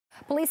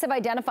Police have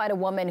identified a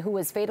woman who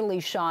was fatally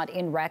shot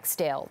in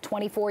Rexdale.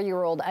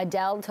 24-year-old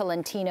Adele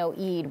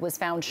Tolentino-Eid was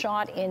found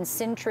shot in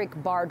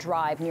Cinrickbar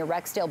Drive near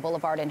Rexdale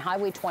Boulevard and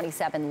Highway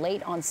 27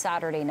 late on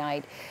Saturday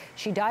night.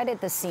 She died at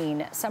the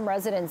scene. Some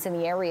residents in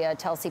the area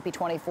tell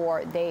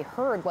CP24 they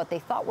heard what they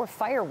thought were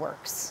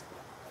fireworks.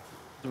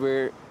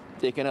 We're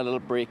taking a little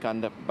break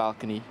on the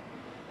balcony.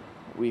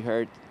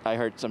 I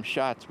heard some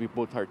shots. We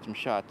both heard some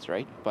shots,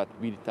 right? But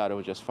we thought it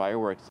was just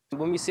fireworks.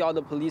 When we see all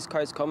the police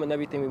cars come and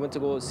everything, we went to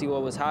go see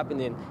what was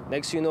happening.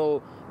 Next you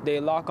know, they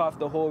lock off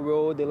the whole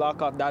road, they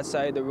lock off that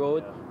side of the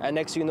road, and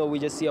next you know, we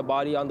just see a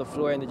body on the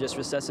floor and they're just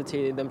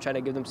resuscitating them, trying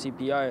to give them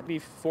CPR. Maybe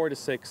 4 to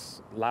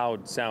 6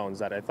 loud sounds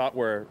that I thought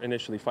were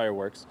initially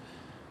fireworks.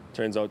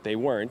 Turns out they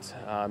weren't.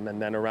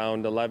 And then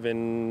around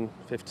 11:15,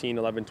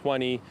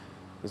 11:20,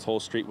 this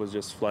whole street was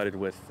just flooded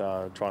with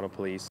Toronto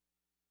police.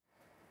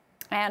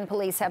 And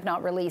police have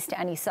not released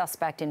any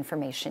suspect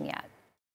information yet.